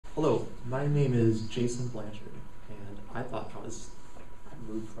Hello, my name is Jason Blanchard, and I thought I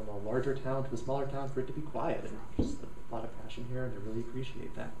moved from a larger town to a smaller town for it to be quiet, and just a lot of passion here, and I really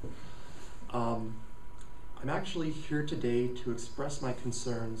appreciate that. I'm actually here today to express my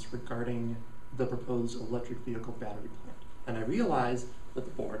concerns regarding the proposed electric vehicle battery plant. And I realize that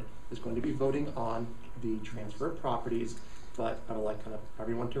the board is going to be voting on the transfer of properties, but I would like kind of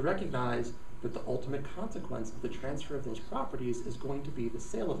everyone to recognize that the ultimate consequence of the transfer of those properties is going to be the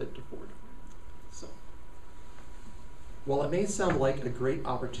sale of it to Ford. So, while it may sound like a great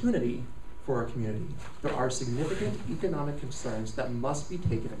opportunity for our community, there are significant economic concerns that must be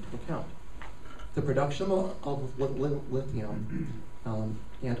taken into account. The production of lithium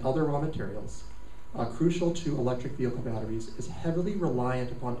and other raw materials crucial to electric vehicle batteries is heavily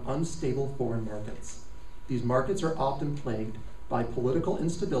reliant upon unstable foreign markets. These markets are often plagued by political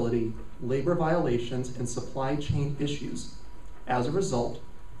instability, labor violations, and supply chain issues. As a result,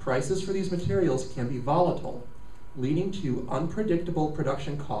 prices for these materials can be volatile, leading to unpredictable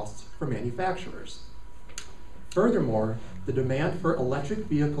production costs for manufacturers. Furthermore, the demand for electric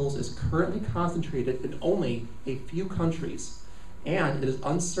vehicles is currently concentrated in only a few countries, and it is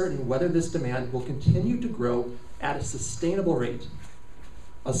uncertain whether this demand will continue to grow at a sustainable rate.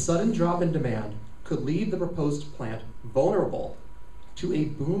 A sudden drop in demand could leave the proposed plant vulnerable to a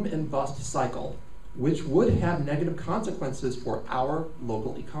boom and bust cycle, which would have negative consequences for our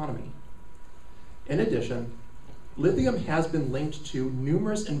local economy. In addition, lithium has been linked to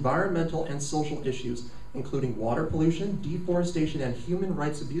numerous environmental and social issues, including water pollution, deforestation, and human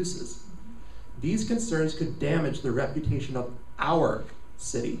rights abuses. These concerns could damage the reputation of our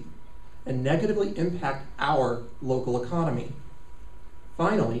city and negatively impact our local economy.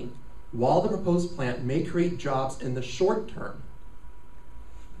 Finally, while the proposed plant may create jobs in the short term,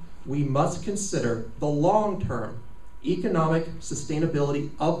 we must consider the long-term economic sustainability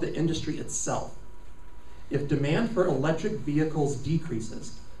of the industry itself. If demand for electric vehicles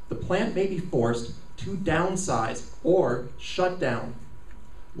decreases, the plant may be forced to downsize or shut down,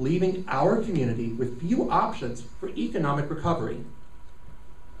 leaving our community with few options for economic recovery.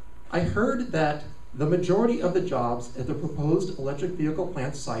 I heard that the majority of the jobs at the proposed electric vehicle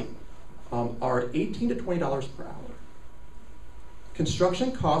plant site are $18 to $20 per hour.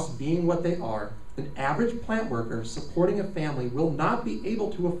 Construction costs being what they are, an average plant worker supporting a family will not be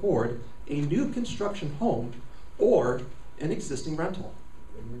able to afford a new construction home or an existing rental.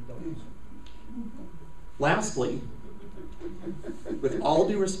 Lastly, with all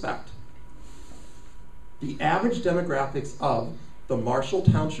due respect, the average demographics of the Marshall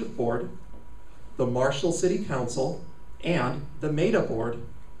Township Board, the Marshall City Council, and the MEDA Board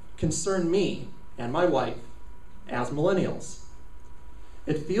concern me and my wife as millennials.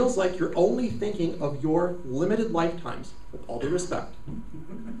 It feels like you're only thinking of your limited lifetimes, with all due respect.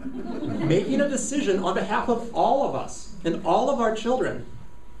 Making a decision on behalf of all of us and all of our children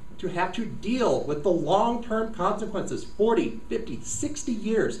to have to deal with the long-term consequences, 40, 50, 60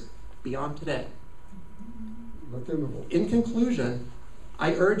 years beyond today. In conclusion,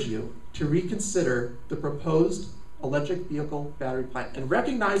 I urge you to reconsider the proposed electric vehicle battery plant and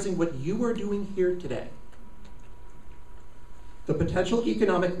recognizing what you are doing here today. The potential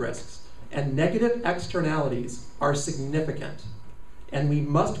economic risks and negative externalities are significant, and we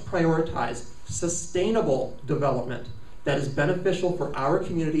must prioritize sustainable development that is beneficial for our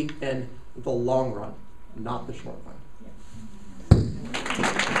community in the long run, not the short run.